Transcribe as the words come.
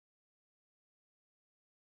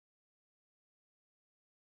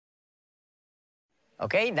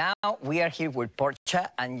Okay, now we are here with Portia,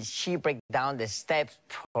 and she breaks down the steps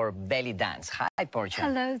for belly dance. Hi, Portia.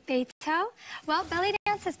 Hello, Beto. Well, belly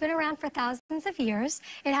dance has been around for thousands of years.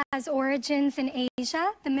 It has origins in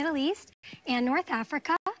Asia, the Middle East, and North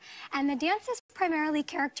Africa. And the dance is primarily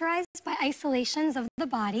characterized by isolations of the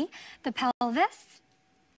body, the pelvis,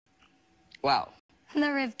 Wow.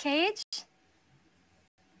 the rib cage,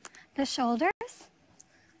 the shoulders,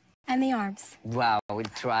 and the arms. Wow, we'll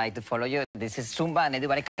try to follow you. This is Zumba, and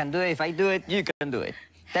anybody can do it. If I do it, you can do it.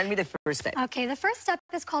 Tell me the first step. Okay, the first step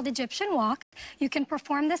is called Egyptian walk. You can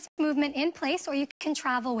perform this movement in place or you can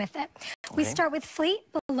travel with it. We start with feet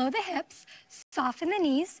below the hips, soften the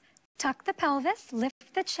knees, tuck the pelvis,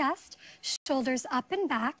 lift the chest, shoulders up and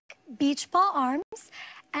back, beach ball arms,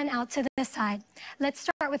 and out to the side. Let's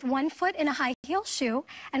start with one foot in a high heel shoe,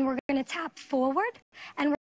 and we're going to tap forward, and we're